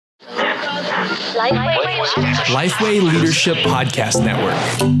Lifeway Leadership Podcast Network.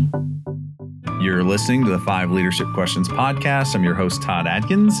 You're listening to the 5 Leadership Questions podcast. I'm your host, Todd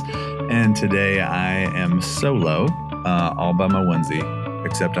Adkins, and today I am solo, all by my onesie,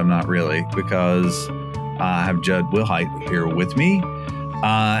 except I'm not really, because I have Judd Wilhite here with me,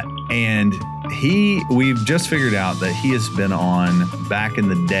 and we've just figured out that he has been on back in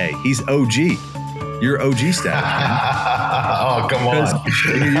the day. He's OG. You're OG status, man. Oh, come on.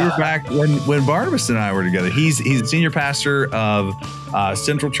 You were back when Barnabas and I were together. He's the senior pastor of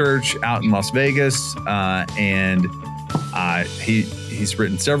Central Church out in Las Vegas, and he's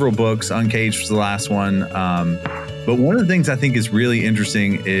written several books. Uncaged was the last one. But one of the things I think is really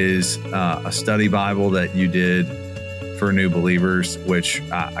interesting is a study Bible that you did for new believers, which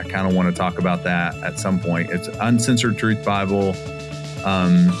I kind of want to talk about that at some point. It's Uncensored Truth Bible.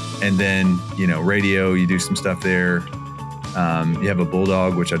 And then, radio, you do some stuff there. You have a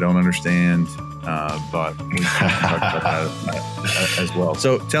bulldog, which I don't understand, but we can talk about that as well.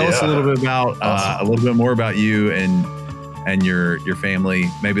 So tell us a little bit about, a little bit more about you and your family,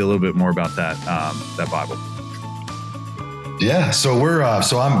 maybe a little bit more about that Bible. Yeah. So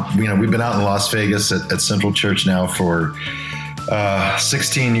we've been out in Las Vegas at Central Church now for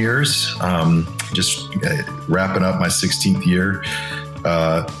 16 years, just wrapping up my 16th year.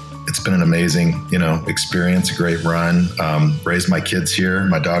 It's been an amazing, experience, a great run. Raised my kids here.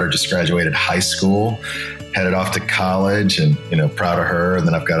 My daughter just graduated high school, headed off to college, and, proud of her. And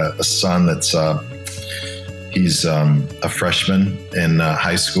then I've got a son that's, he's a freshman in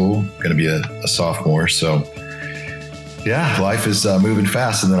high school, going to be a sophomore. So yeah, life is moving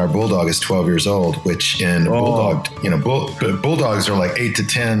fast. And then our bulldog is 12 years old, which bulldogs are like 8 to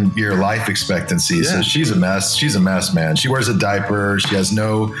 10 year life expectancy. Yeah. So she's a mess. She's a mess, man. She wears a diaper. She has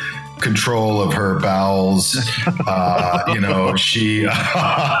no control of her bowels.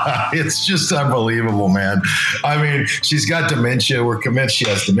 It's just unbelievable, man. I mean, she's got dementia. We're convinced she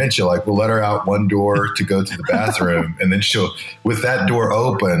has dementia. Like, we'll let her out one door to go to the bathroom, and then with that door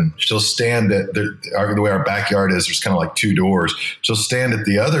open, she'll stand at the way our backyard is, there's kind of like 2 doors. She'll stand at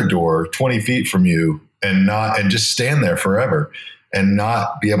the other door 20 feet from you and just stand there forever and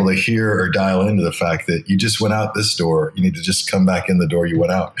not be able to hear or dial into the fact that you just went out this door. You need to just come back in the door you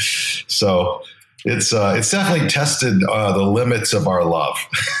went out. So it's definitely tested the limits of our love.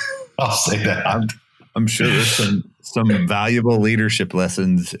 I'll say that. I'm sure there's some valuable leadership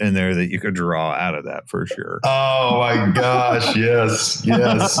lessons in there that you could draw out of that for sure. Oh my gosh. Yes.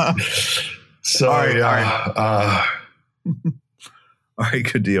 Sorry. All right. All right.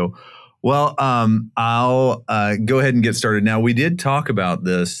 Good deal. Well, I'll go ahead and get started. Now, we did talk about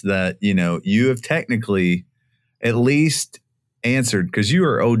this, that, you have technically at least answered, because you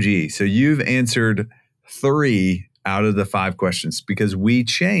are OG, so you've answered 3 out of the 5 questions, because we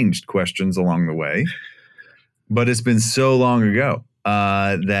changed questions along the way. But it's been so long ago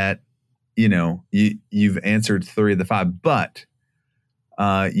that, you've answered 3 of the 5. But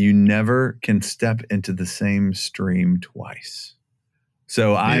you never can step into the same stream twice.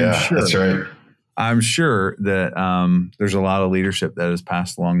 So that's right. I'm sure that there's a lot of leadership that is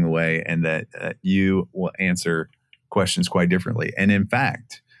passed along the way, and that you will answer questions quite differently. And in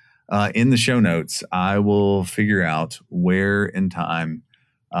fact, in the show notes, I will figure out where in time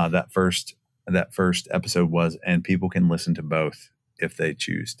that first episode was, and people can listen to both if they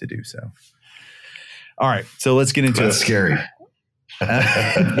choose to do so. All right, so let's get into it. That's scary.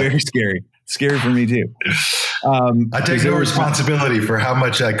 Very scary. Scary for me too. I take no responsibility for how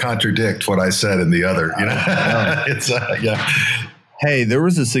much I contradict what I said in the other. It's Hey, there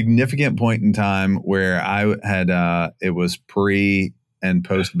was a significant point in time where I had it was pre and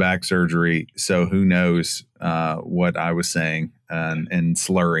post back surgery, so who knows what I was saying and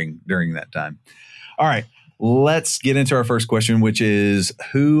slurring during that time. All right, let's get into our first question, which is,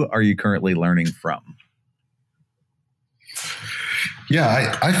 who are you currently learning from?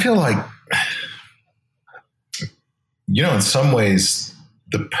 Yeah, I feel like, in some ways,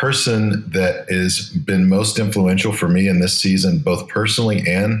 the person that has been most influential for me in this season, both personally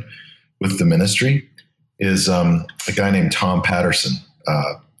and with the ministry, is a guy named Tom Patterson.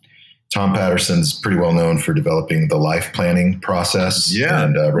 Tom Patterson's pretty well known for developing the life planning process,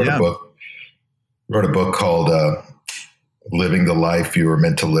 and wrote a book called Living the Life You Were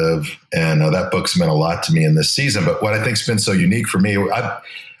Meant to Live. And that book's meant a lot to me in this season. But what I think's been so unique for me,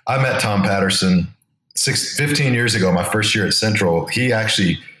 I met Tom Patterson 15 years ago, my first year at Central. He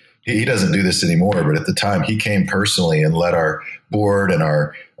doesn't do this anymore, but at the time he came personally and led our board and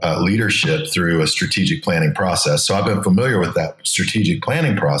our leadership through a strategic planning process. So I've been familiar with that strategic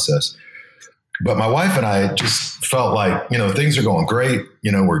planning process. But my wife and I just felt like, things are going great.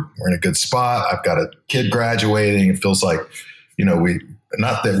 We're in a good spot. I've got a kid graduating. It feels like,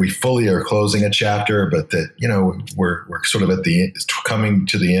 not that we fully are closing a chapter, but that, we're sort of coming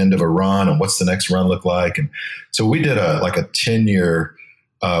to the end of a run, and what's the next run look like? And so we did a 10-year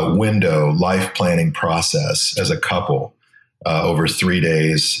window life planning process as a couple over 3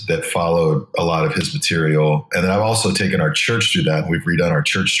 days that followed a lot of his material. And then I've also taken our church through that. We've redone our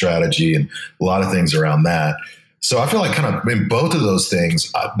church strategy and a lot of things around that. So I feel like kind of in both of those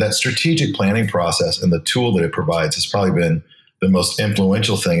things, that strategic planning process and the tool that it provides has probably been the most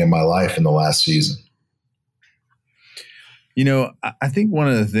influential thing in my life in the last season. I think one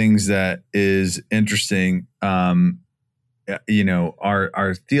of the things that is interesting, our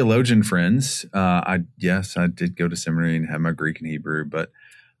theologian friends, I did go to seminary and have my Greek and Hebrew, but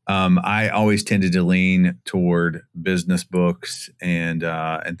I always tended to lean toward business books and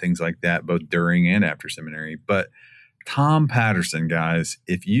things like that, both during and after seminary. But Tom Patterson, guys,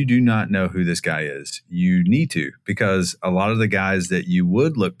 if you do not know who this guy is, you need to, because a lot of the guys that you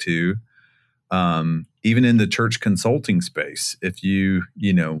would look to, even in the church consulting space, if you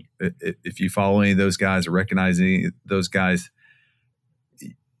follow any of those guys or recognize any of those guys,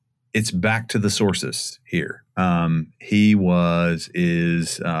 it's back to the sources here. He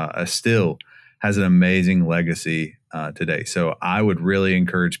still has an amazing legacy today. So I would really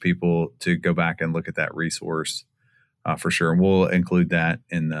encourage people to go back and look at that resource for sure. And we'll include that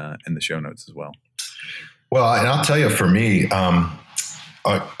in the show notes as well. Well, and I'll tell you, for me,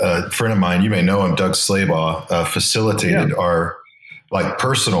 a friend of mine, you may know him, Doug Slabaugh, facilitated our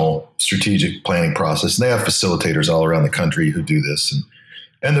personal strategic planning process. And they have facilitators all around the country who do this.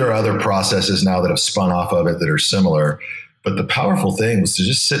 And there are other processes now that have spun off of it that are similar. But the powerful thing was to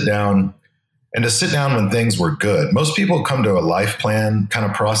just sit down when things were good. Most people come to a life plan kind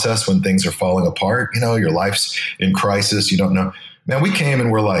of process when things are falling apart. Your life's in crisis. You don't know. Man, we came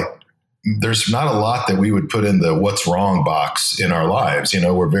and we're like, there's not a lot that we would put in the what's wrong box in our lives.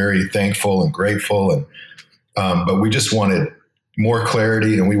 We're very thankful and grateful. But we just wanted more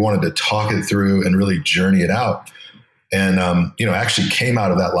clarity, and we wanted to talk it through and really journey it out. And, actually came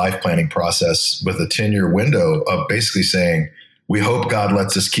out of that life planning process with a 10-year window of basically saying, we hope God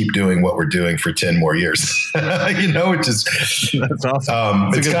lets us keep doing what we're doing for 10 more years. Which is, that's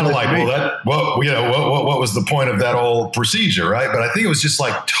awesome. It's kind of like, what was the point of that whole procedure, right? But I think it was just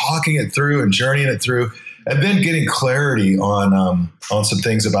like talking it through and journeying it through, and then getting clarity on some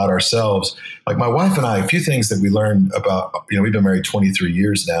things about ourselves. Like my wife and I, a few things that we learned about, we've been married 23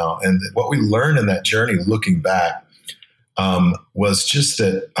 years now. And what we learned in that journey, looking back, was just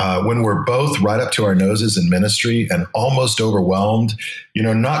that when we're both right up to our noses in ministry and almost overwhelmed,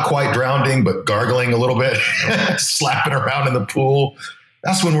 not quite drowning, but gargling a little bit, slapping around in the pool,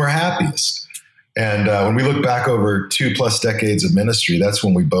 that's when we're happiest. And when we look back over 2+ decades of ministry, that's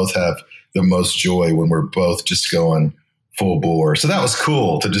when we both have the most joy, when we're both just going full bore. So that was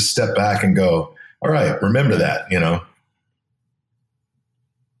cool to just step back and go, all right, remember that,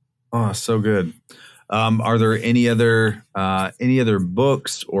 Oh, so good. Are there any other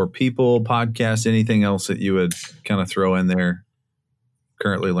books or people, podcasts, anything else that you would kind of throw in there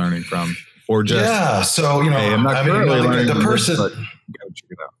currently learning from? Or just, so, hey, I'm not currently learning the person, but go check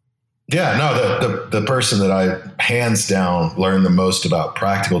it out. Yeah, no, the person that I hands down learned the most about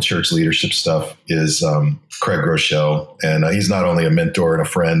practical church leadership stuff is Craig Groeschel. And he's not only a mentor and a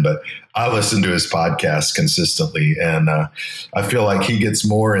friend, but I listen to his podcast consistently. And I feel like he gets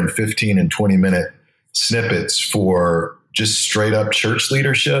more in 15 and 20-minute snippets for just straight up church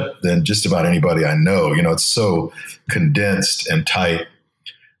leadership than just about anybody I know. It's so condensed and tight.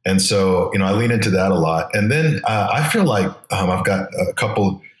 And so, I lean into that a lot. And then I feel like I've got a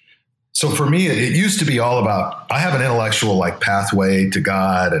couple. So for me, it used to be all about, I have an intellectual pathway to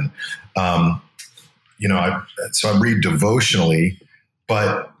God. And, so I read devotionally,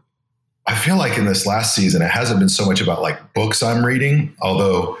 but I feel like in this last season, it hasn't been so much about books I'm reading,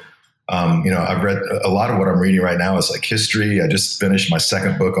 although I've read a lot of what I'm reading right now is history. I just finished my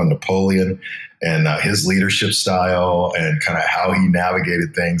second book on Napoleon and his leadership style and kind of how he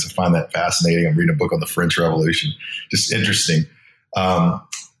navigated things. I find that fascinating. I'm reading a book on the French Revolution, just interesting.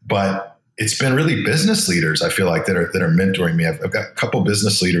 But it's been really business leaders, I feel like, that are mentoring me. I've got a couple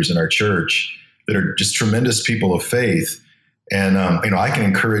business leaders in our church that are just tremendous people of faith. And, I can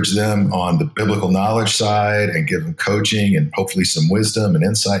encourage them on the biblical knowledge side and give them coaching and hopefully some wisdom and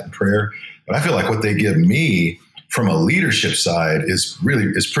insight and prayer. But I feel like what they give me from a leadership side is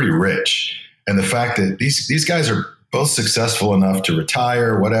pretty rich. And the fact that these guys are both successful enough to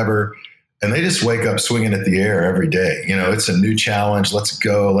retire, whatever, and they just wake up swinging at the air every day. It's a new challenge. Let's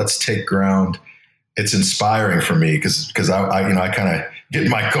go. Let's take ground. it's inspiring for me because I kind of get in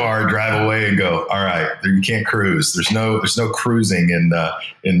my car, drive away, and go, all right, you can't cruise. There's no cruising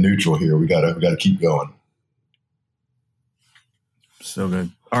in neutral here. We gotta keep going. So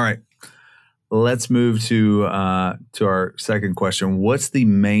good. All right, let's move to our second question. What's the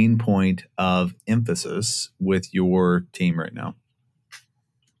main point of emphasis with your team right now?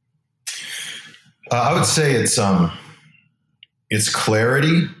 I would say it's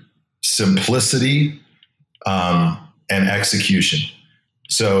clarity, simplicity, and execution.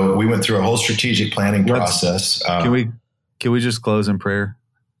 So we went through a whole strategic planning process. Can we just close in prayer?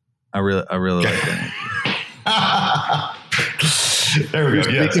 I really like that. There we go.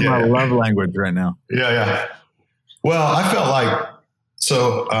 You're speaking my love language right now. Yeah. Well, I felt like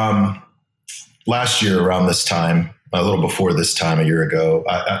last year around this time, a little before this time, a year ago,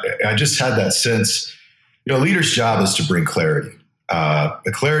 I just had that sense. A leader's job is to bring clarity.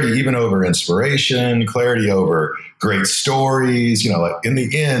 Clarity even over inspiration, clarity over great stories. Like in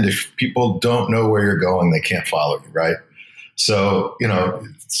the end, if people don't know where you're going, they can't follow you, right? So,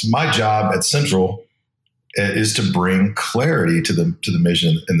 it's my job at Central is to bring clarity to the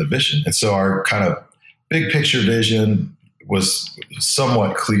mission and the vision. And so our kind of big picture vision was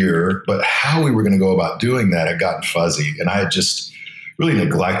somewhat clear, but how we were going to go about doing that had gotten fuzzy, and I had just really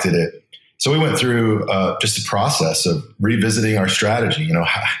neglected it. So we went through just a process of revisiting our strategy.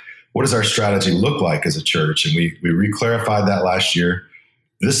 What does our strategy look like as a church? And we re-clarified that last year.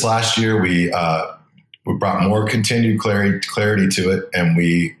 This last year, we brought more continued clarity to it, and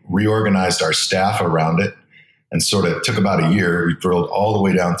we reorganized our staff around it, and sort of took about a year. We drilled all the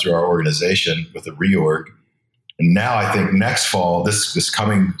way down through our organization with a reorg. And now I think next fall, this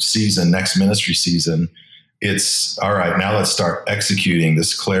coming season, next ministry season, it's all right. Now let's start executing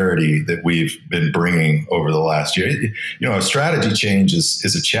this clarity that we've been bringing over the last year. A strategy change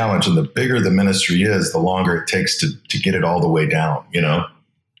is a challenge, and the bigger the ministry is, the longer it takes to get it all the way down. Yeah.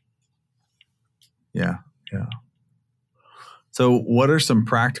 So, what are some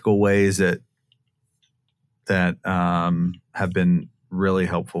practical ways that have been really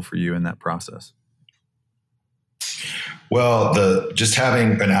helpful for you in that process? Well, just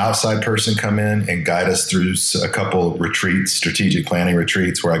having an outside person come in and guide us through a couple retreats, strategic planning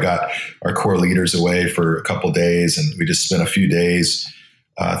retreats, where I got our core leaders away for a couple days, and we just spent a few days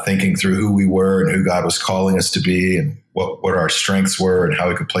thinking through who we were and who God was calling us to be, and what our strengths were and how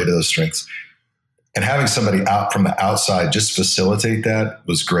we could play to those strengths. And having somebody out from the outside just facilitate that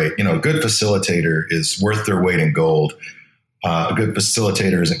was great. A good facilitator is worth their weight in gold. A good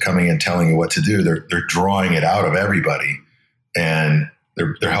facilitator isn't coming in telling you what to do. They're drawing it out of everybody, and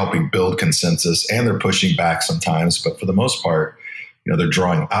they're helping build consensus, and they're pushing back sometimes. But for the most part, they're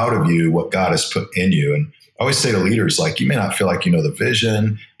drawing out of you what God has put in you. And I always say to leaders, like, you may not feel like you know the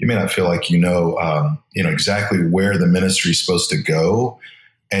vision. You may not feel like you know exactly where the ministry is supposed to go.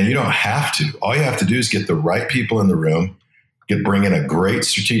 And you don't have to. All you have to do is get the right people in the room, bring in a great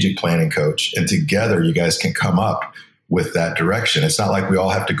strategic planning coach, and together you guys can come up with that direction. It's not like we all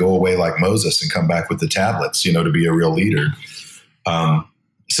have to go away like Moses and come back with the tablets, to be a real leader.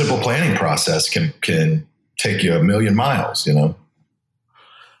 Simple planning process can take you a million miles,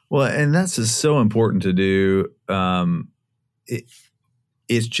 Well, and that's just so important to do.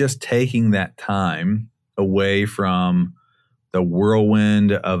 It's just taking that time away from the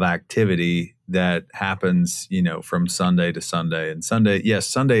whirlwind of activity that happens, from Sunday to Sunday. And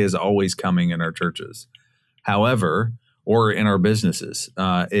Sunday is always coming in our churches. However, or in our businesses,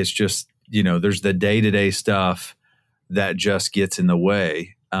 it's just, there's the day-to-day stuff that just gets in the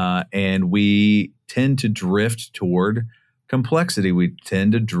way. And we tend to drift toward complexity. We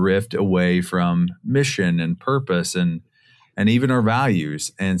tend to drift away from mission and purpose and even our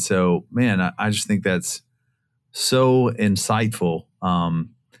values. And so, man, I just think that's so insightful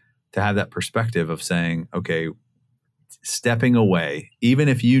to have that perspective of saying, okay, stepping away, even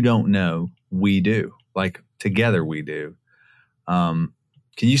if you don't know, we do. Like together we do. Can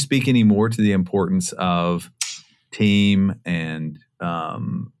you speak any more to the importance of team and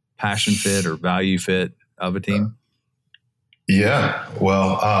passion fit or value fit of a team? Yeah.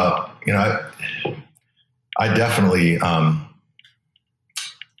 Well, I definitely,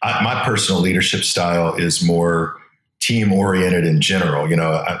 my personal leadership style is more team oriented in general.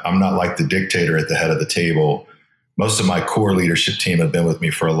 I'm not like the dictator at the head of the table. Most of my core leadership team have been with me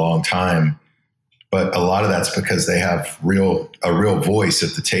for a long time, but a lot of that's because they have a real voice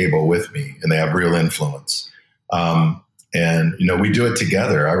at the table with me, and they have real influence. And we do it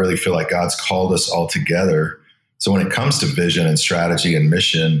together. I really feel like God's called us all together. So when it comes to vision and strategy and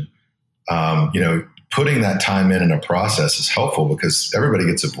mission, putting that time in a process is helpful because everybody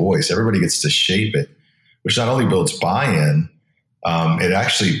gets a voice, everybody gets to shape it, which not only builds buy-in, it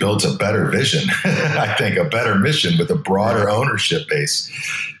actually builds a better vision. I think a better mission with a broader ownership base,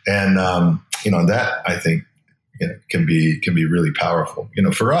 and that I think can be really powerful.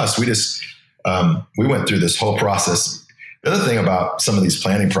 For us, we went through this whole process. The other thing about some of these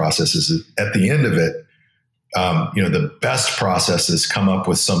planning processes is at the end of it, the best processes come up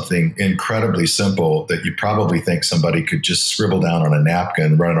with something incredibly simple that you probably think somebody could just scribble down on a napkin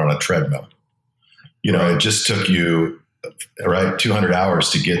and run it on a treadmill. It just took you 200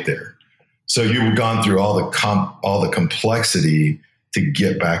 hours to get there. So you've gone through all the complexity to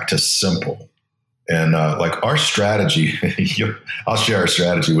get back to simple. And like our strategy, I'll share our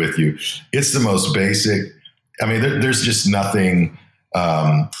strategy with you. It's the most basic. I mean, there's just nothing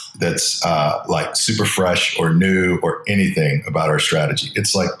that's like super fresh or new or anything about our strategy.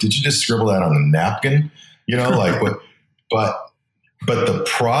 It's like, did you just scribble that on a napkin? Like what? But the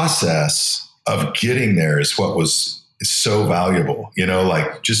process of getting there is what is so valuable.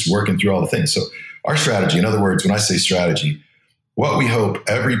 Like just working through all the things. So our strategy, in other words, when I say strategy, what we hope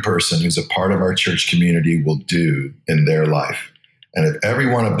every person who's a part of our church community will do in their life. And if every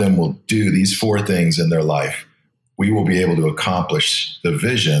one of them will do these 4 things in their life, we will be able to accomplish the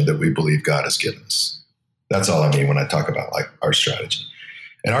vision that we believe God has given us. That's all I mean when I talk about like our strategy.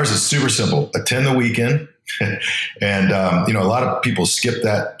 And ours is super simple. Attend the weekend. And, a lot of people skip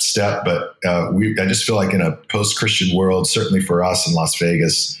that step, but I just feel like in a post-Christian world, certainly for us in Las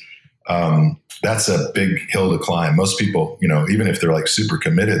Vegas, that's a big hill to climb. Most people, even if they're like super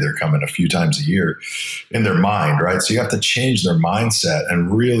committed, they're coming a few times a year in their mind, right? So you have to change their mindset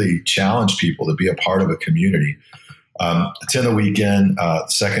and really challenge people to be a part of a community. Attend the weekend.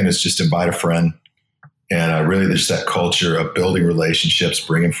 Second is just invite a friend. And really there's that culture of building relationships,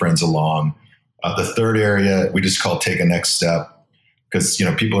 bringing friends along. The third area we just call take a next step because,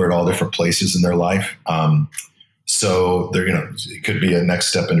 people are at all different places in their life. So they're, it could be a next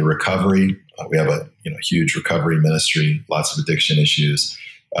step into recovery. We have a huge recovery ministry, lots of addiction issues.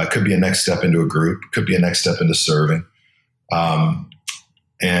 Could be a next step into a group. Could be a next step into serving.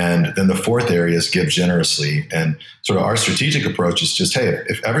 And then the fourth area is give generously. And sort of our strategic approach is just, hey,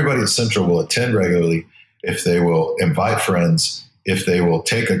 if everybody at Central will attend regularly, if they will invite friends, if they will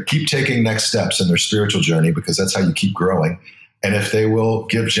keep taking next steps in their spiritual journey, because that's how you keep growing. And if they will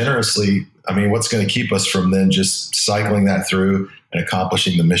give generously, I mean, what's going to keep us from then just cycling that through and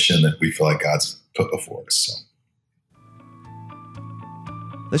accomplishing the mission that we feel like God's put before us? So.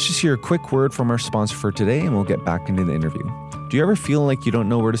 Let's just hear a quick word from our sponsor for today, and we'll get back into the interview. Do you ever feel like you don't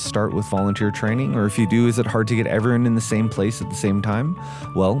know where to start with volunteer training? Or if you do, is it hard to get everyone in the same place at the same time?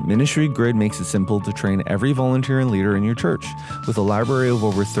 Well, Ministry Grid makes it simple to train every volunteer and leader in your church. With a library of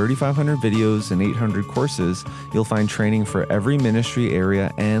over 3,500 videos and 800 courses, you'll find training for every ministry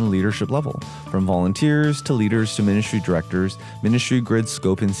area and leadership level. From volunteers to leaders to ministry directors, Ministry Grid's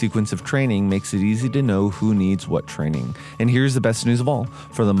scope and sequence of training makes it easy to know who needs what training. And here's the best news of all.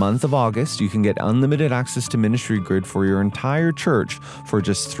 For the month of August, you can get unlimited access to Ministry Grid for your entire church for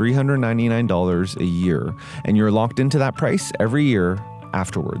just $399 a year. And you're locked into that price every year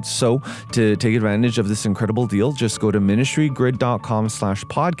afterwards. So to take advantage of this incredible deal, just go to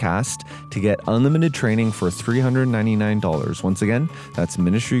ministrygrid.com/podcast to get unlimited training for $399. Once again, that's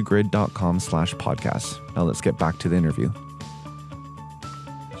ministrygrid.com/podcast. Now let's get back to the interview.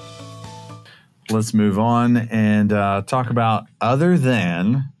 Let's move on and talk about, other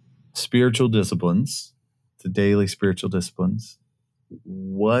than spiritual disciplines, the daily spiritual disciplines,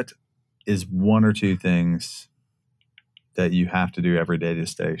 what is one or two things that you have to do every day to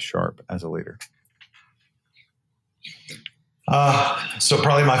stay sharp as a leader? So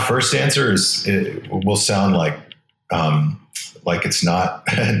probably my first answer is, it will sound like it's not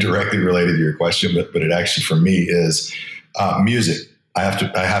directly related to your question, but it actually for me is music. I have to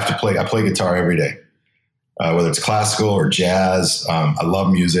play. I play guitar every day, whether it's classical or jazz. I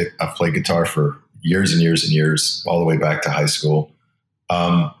love music. I've played guitar for years and years and years, all the way back to high school.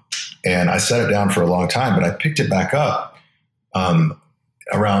 And I set it down for a long time, but I picked it back up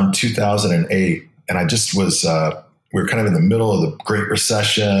around 2008. And I just was, we were kind of in the middle of the Great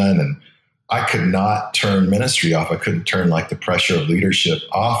Recession, and I could not turn ministry off. I couldn't turn like the pressure of leadership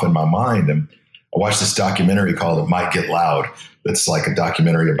off in my mind. And I watched this documentary called It Might Get Loud. That's like a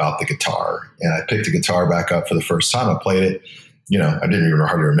documentary about the guitar. And I picked the guitar back up for the first time. I played it. I didn't even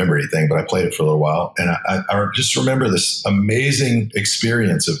hardly remember anything, but I played it for a little while. And I just remember this amazing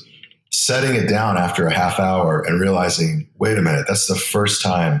experience of setting it down after a half hour and realizing, wait a minute, that's the first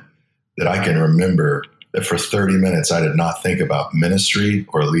time that I can remember that for 30 minutes, I did not think about ministry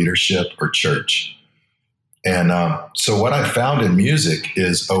or leadership or church. And so what I found in music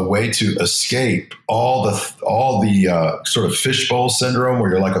is a way to escape all the sort of fishbowl syndrome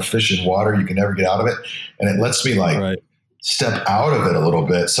where you're like a fish in water, you can never get out of it. And it lets me step out of it a little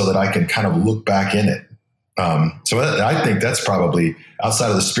bit so that I can kind of look back in it. So I think that's probably, outside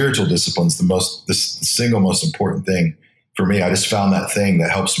of the spiritual disciplines, the single most important thing for me. I just found that thing that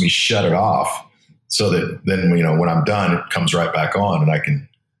helps me shut it off so that then, when I'm done, it comes right back on and I can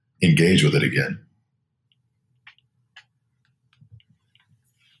engage with it again.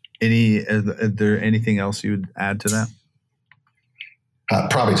 Is there anything else you would add to that?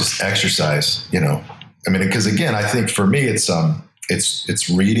 Probably just exercise, because again, I think for me, it's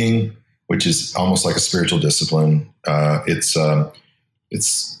reading, which is almost like a spiritual discipline. I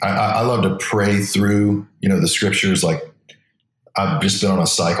love to pray through, the scriptures. Like I've just been on a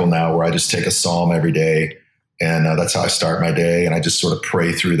cycle now where I just take a Psalm every day, and that's how I start my day. And I just sort of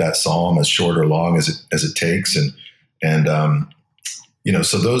pray through that Psalm, as short or long as it takes.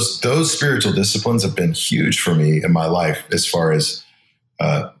 So those spiritual disciplines have been huge for me in my life as far as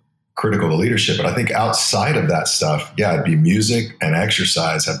critical to leadership. But I think outside of that stuff, it'd be music and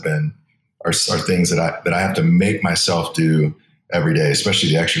exercise are things that I have to make myself do every day, especially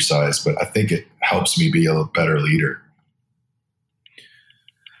the exercise. But I think it helps me be a better leader.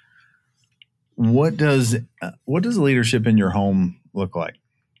 What does leadership in your home look like?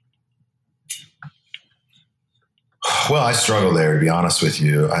 Well, I struggle there, to be honest with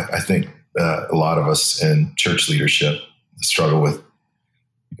you. I think a lot of us in church leadership struggle with.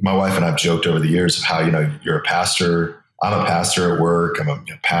 My wife and I have joked over the years of how, you're a pastor. I'm a pastor at work. I'm a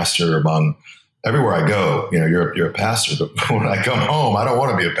pastor among everywhere I go. You're a pastor. But when I come home, I don't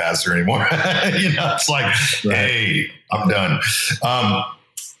want to be a pastor anymore. It's like, hey, I'm done.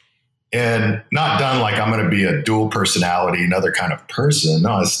 And not done like I'm going to be a dual personality, another kind of person.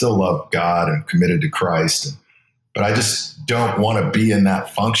 No, I still love God and committed to Christ. But I just don't want to be in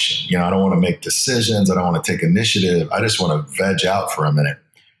that function. I don't want to make decisions. I don't want to take initiative. I just want to veg out for a minute.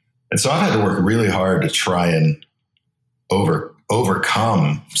 And so I've had to work really hard to try and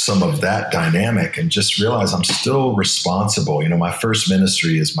overcome some of that dynamic and just realize I'm still responsible. My first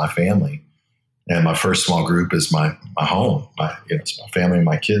ministry is my family, and my first small group is my home. It's my family and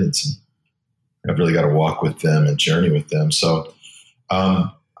my kids. And I've really got to walk with them and journey with them. So, I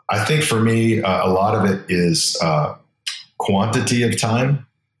think for me, a lot of it is quantity of time.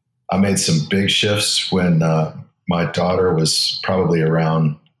 I made some big shifts when my daughter was probably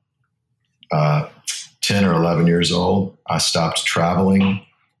around 10 or 11 years old. I stopped traveling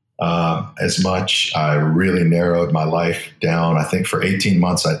as much. I really narrowed my life down. I think for 18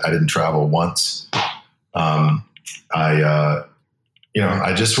 months, I didn't travel once. I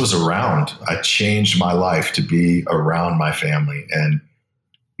just was around. I changed my life to be around my family, and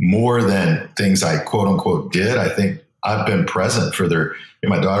more than things I quote unquote did, I think I've been present for their.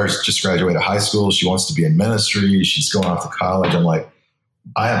 My daughter's just graduated high school. She wants to be in ministry. She's going off to college. I'm like,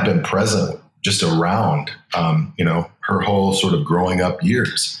 I have been present just around, her whole sort of growing up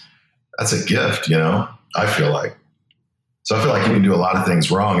years. That's a gift, I feel like. So I feel like you can do a lot of things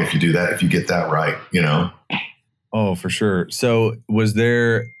wrong if you do that, if you get that right, Oh, for sure. So was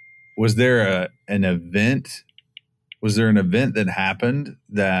there an event? Was there an event that happened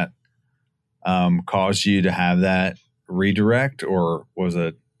that caused you to have that redirect, or was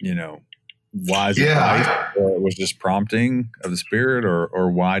it, wise advice, or it was just prompting of the Spirit, or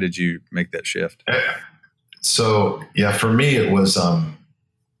why did you make that shift? So, for me, it was,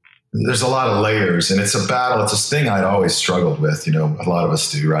 there's a lot of layers, and it's a battle. It's a thing I'd always struggled with, a lot of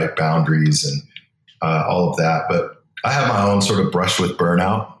us do, right? Boundaries and all of that. But I have my own sort of brush with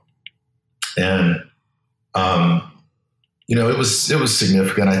burnout, and, it was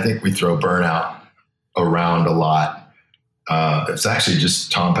significant. I think we throw burnout around a lot. It's actually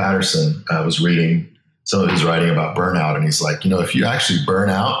just Tom Patterson. I was reading some of his writing about burnout, and he's like, if you actually burn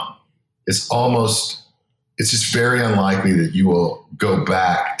out, it's just very unlikely that you will go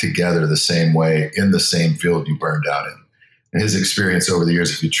back together the same way in the same field you burned out in. In his experience over the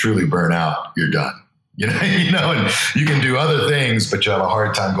years, if you truly burn out, you're done. And you can do other things, but you have a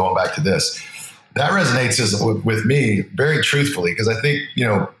hard time going back to this. That resonates with me very truthfully, because I think,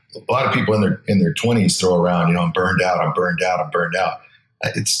 a lot of people in their 20s throw around, I'm burned out.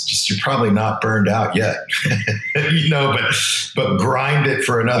 It's just, you're probably not burned out yet, but grind it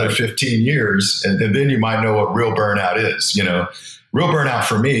for another 15 years. And then you might know what real burnout is, real burnout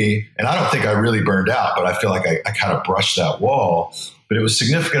for me. And I don't think I really burned out, but I feel like I kind of brushed that wall, but it was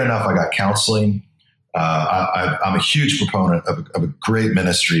significant enough. I got counseling. I'm a huge proponent of a great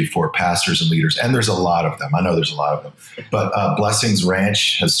ministry for pastors and leaders, and there's a lot of them. I know there's a lot of them, but Blessings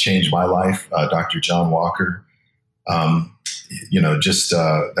Ranch has changed my life. Dr. John Walker, that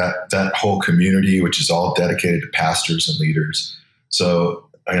whole community, which is all dedicated to pastors and leaders. So,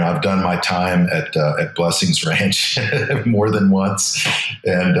 I've done my time at Blessings Ranch more than once,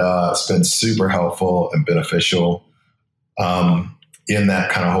 and it's been super helpful and beneficial in that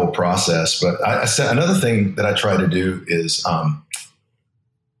kind of whole process. But I said another thing that I try to do is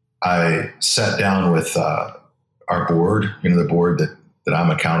I sat down with our board, the board that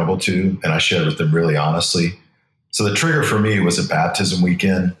I'm accountable to, and I shared with them really honestly. So the trigger for me was a baptism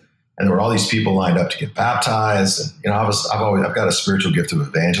weekend, and there were all these people lined up to get baptized. And I've got a spiritual gift of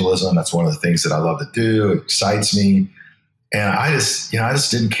evangelism. That's one of the things that I love to do. It excites me, and I just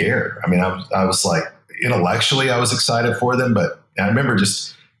didn't care. I was like, intellectually I was excited for them, but I remember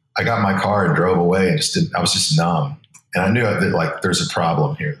I got in my car and drove away and I was just numb. And I knew that there's a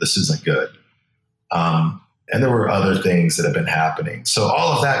problem here. This isn't good. And there were other things that have been happening. So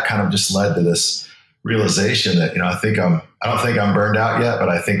all of that kind of just led to this realization that, I don't think I'm burned out yet, but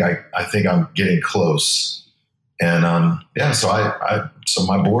I think I'm getting close. And, so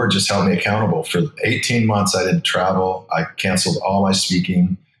my board just held me accountable for 18 months. I didn't travel. I canceled all my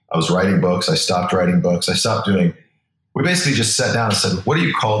speaking. I was writing books. I stopped writing books. We basically just sat down and said, what are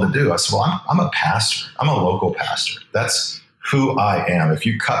you called to do? I said, well, I'm a pastor. I'm a local pastor. That's who I am. If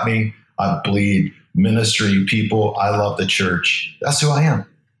you cut me, I bleed ministry, people. I love the church. That's who I am.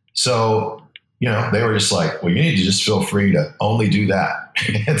 So, they were just like, well, you need to just feel free to only do that.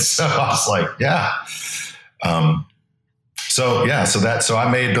 And so I was like, yeah. So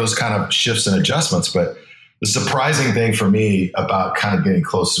I made those kind of shifts and adjustments. But the surprising thing for me about kind of getting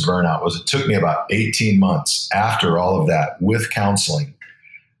close to burnout was it took me about 18 months after all of that with counseling,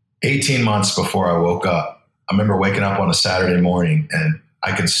 18 months before I woke up. I remember waking up on a Saturday morning, and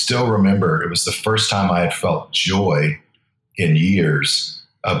I can still remember it was the first time I had felt joy in years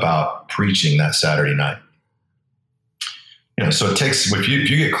about preaching that Saturday night. So it takes, if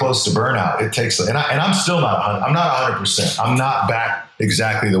you get close to burnout, it takes, and I'm still not 100%. I'm not back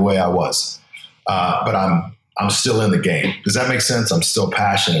exactly the way I was. But I'm still in the game. Does that make sense? I'm still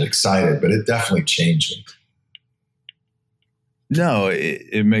passionate, excited, but it definitely changed me. No,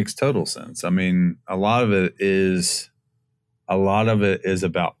 it makes total sense. A lot of it is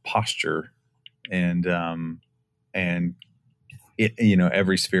about posture, and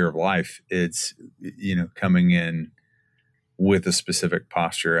every sphere of life, it's coming in with a specific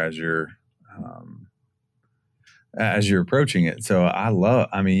posture as you're approaching it. So I love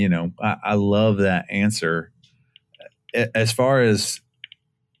that answer. As far as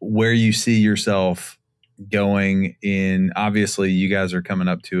where you see yourself going in, obviously you guys are coming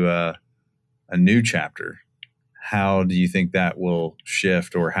up to a new chapter. How do you think that will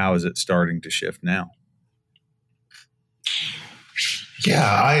shift, or how is it starting to shift now? Yeah,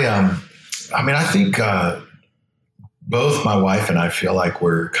 I think both my wife and I feel like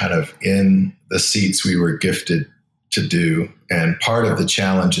we're kind of in the seats we were gifted to do. And part of the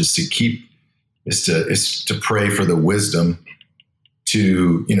challenge is to pray for the wisdom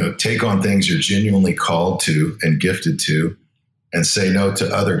to, take on things you're genuinely called to and gifted to, and say no to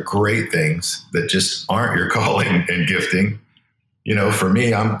other great things that just aren't your calling and gifting. For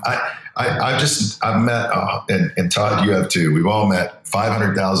me, I've met, and Todd, you have too. We've all met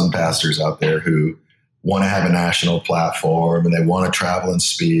 500,000 pastors out there who want to have a national platform, and they want to travel and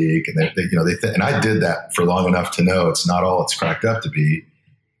speak, and and I did that for long enough to know it's not all it's cracked up to be.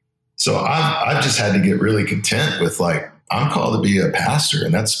 So I've just had to get really content with I'm called to be a pastor,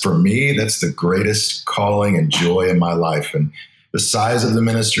 and that's, for me, that's the greatest calling and joy in my life. And the size of the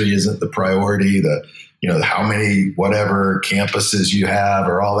ministry isn't the priority. How many whatever campuses you have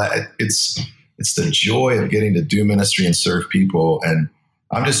or all that. It's the joy of getting to do ministry and serve people. And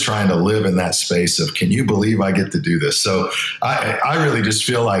I'm just trying to live in that space of, can you believe I get to do this? So I really just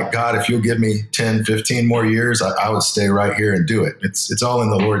feel like, God, if you'll give me 10, 15 more years, I would stay right here and do it. It's all in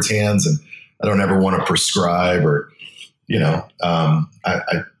the Lord's hands, and I don't ever want to prescribe or,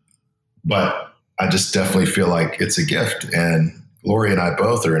 but I just definitely feel like it's a gift. And Lori and I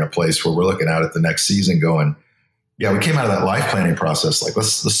both are in a place where we're looking out at the next season going, yeah, we came out of that life planning process.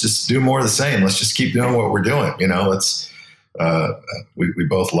 Let's just do more of the same. Let's just keep doing what we're doing. We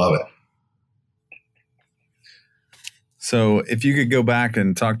both love it. So if you could go back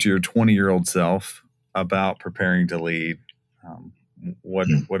and talk to your 20-year-old self about preparing to lead, what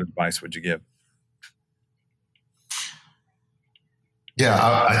advice would you give? Yeah,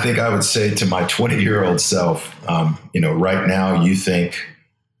 I think I would say to my 20-year-old self, right now you think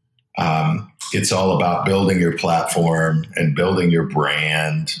it's all about building your platform and building your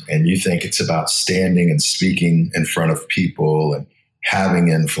brand, and you think it's about standing and speaking in front of people and having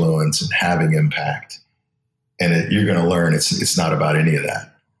influence and having impact. And you're going to learn it's not about any of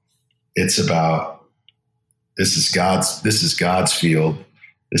that. It's about, this is God's field.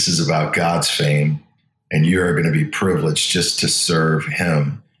 This is about God's fame. And you're going to be privileged just to serve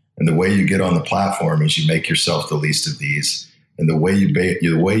him. And the way you get on the platform is you make yourself the least of these. And the way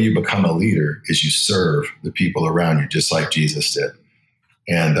you become a leader is you serve the people around you, just like Jesus did.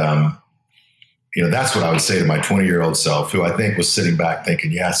 And, that's what I would say to my 20-year-old self, who I think was sitting back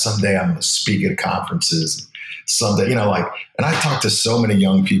thinking, yeah, someday I'm going to speak at conferences. Someday, and I talked to so many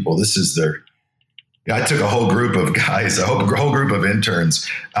young people. I took a whole group of guys, a whole group of interns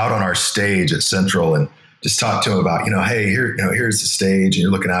out on our stage at Central and just talked to them about, hey, here's the stage and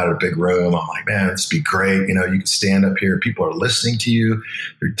you're looking out at a big room. I'm like, man, this would be great. You can stand up here. People are listening to you.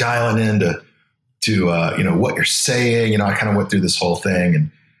 They're dialing in to what you're saying. I kind of went through this whole thing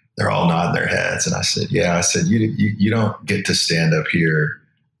and they're all nodding their heads. And I said, you don't get to stand up here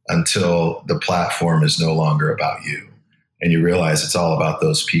until the platform is no longer about you. And you realize it's all about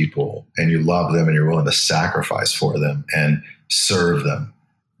those people and you love them and you're willing to sacrifice for them and serve them.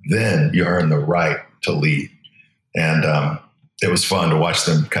 Then you earn the right to lead. And it was fun to watch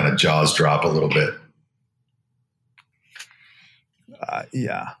them kind of jaws drop a little bit.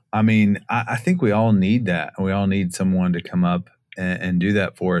 Yeah. I mean, I think we all need that. We all need someone to come up and do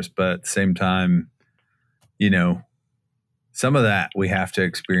that for us. But at the same time, some of that we have to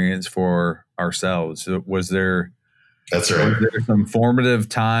experience for ourselves. Was there some formative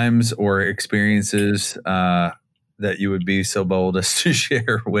times or experiences that you would be so bold as to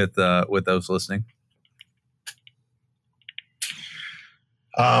share with those listening?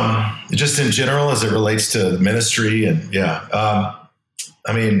 Just in general, as it relates to ministry and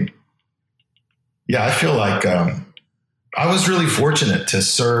I feel like I was really fortunate to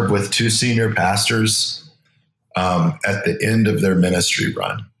serve with two senior pastors at the end of their ministry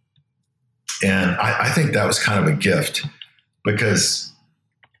run. And I think that was kind of a gift because,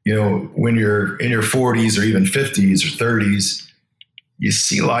 when you're in your 40s or even 50s or 30s, you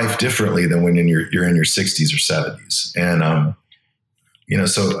see life differently than when you're in your 60s or 70s. And,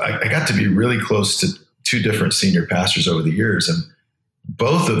 so I got to be really close to two different senior pastors over the years. And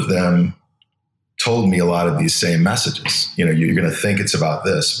both of them told me a lot of these same messages. You're going to think it's about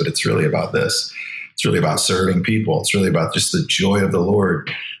this, but it's really about this. It's really about serving people. It's really about just the joy of the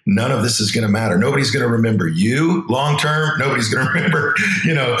Lord. None of this is going to matter. Nobody's going to remember you long-term. Nobody's going to remember,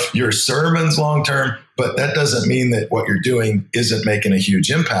 your sermons long-term, but that doesn't mean that what you're doing isn't making a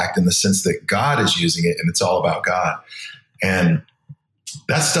huge impact in the sense that God is using it and it's all about God. And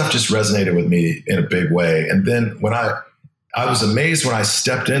that stuff just resonated with me in a big way. And then when I was amazed when I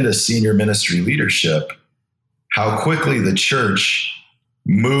stepped into senior ministry leadership, how quickly the church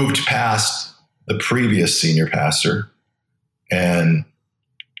moved past the previous senior pastor. And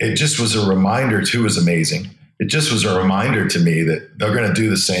it just was a reminder too, was amazing. It just was a reminder to me that they're going to do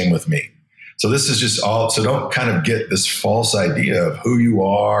the same with me. So this is just so don't kind of get this false idea of who you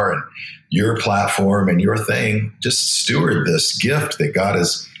are and your platform and your thing. Just steward this gift that God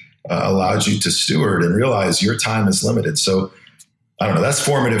has allowed you to steward and realize your time is limited. So I don't know, that's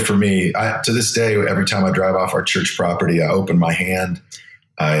formative for me. To this day, every time I drive off our church property, I open my hand.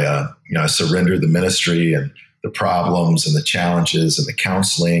 I surrender the ministry and the problems and the challenges and the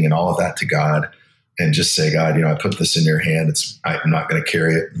counseling and all of that to God and just say, God, I put this in your hand. I'm not going to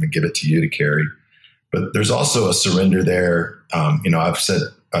carry it. I'm going to give it to you to carry. But there's also a surrender there. I've said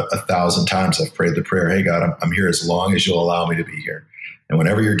 1,000 times, I've prayed the prayer, hey, God, I'm here as long as you'll allow me to be here. And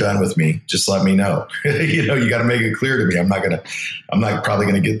whenever you're done with me, just let me know. You got to make it clear to me. I'm not probably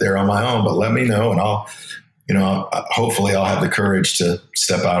going to get there on my own, but let me know. And hopefully I'll have the courage to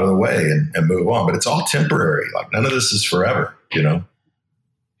step out of the way and move on. But it's all temporary. Like none of this is forever,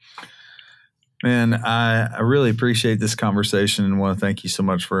 Man, I really appreciate this conversation and want to thank you so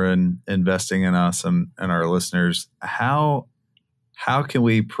much for investing in us and our listeners. How can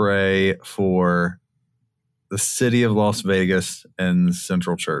we pray for the city of Las Vegas and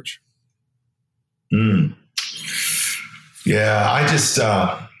Central Church? Yeah,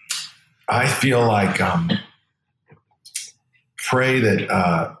 I feel like pray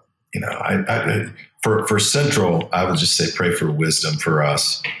that for Central, I would just say pray for wisdom for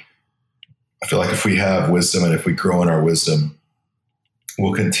us. I feel like if we have wisdom and if we grow in our wisdom,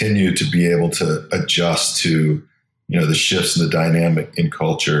 we'll continue to be able to adjust to the shifts in the dynamic in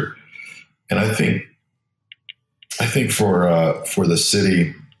culture. And I think for the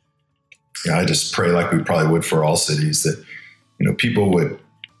city, I just pray like we probably would for all cities that people would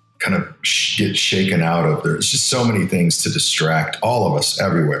kind of get shaken out of. There's just so many things to distract all of us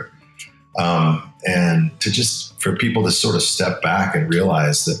everywhere. And for people to sort of step back and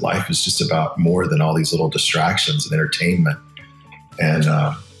realize that life is just about more than all these little distractions and entertainment and,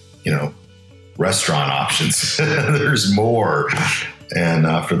 restaurant options. There's more. And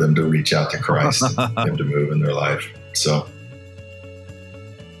for them to reach out to Christ and him to move in their life. So.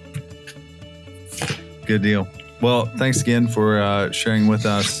 Good deal. Well, thanks again for sharing with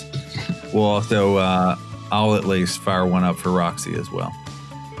us. We'll also, I'll at least fire one up for Roxy as well.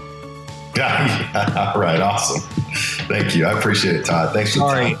 Yeah. All right. Awesome. Thank you. I appreciate it, Todd. Thanks for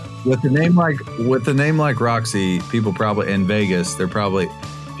the time. With the name like Roxy, people probably in Vegas, they're probably,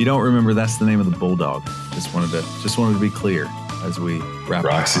 if you don't remember, that's the name of the bulldog. Just wanted to be clear as we wrap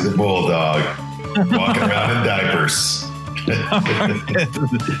up. Roxy the bulldog, walking around in diapers.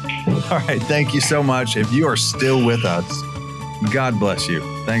 All right. Thank you so much. If you are still with us, God bless you.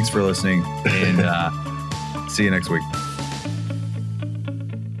 Thanks for listening, and see you next week.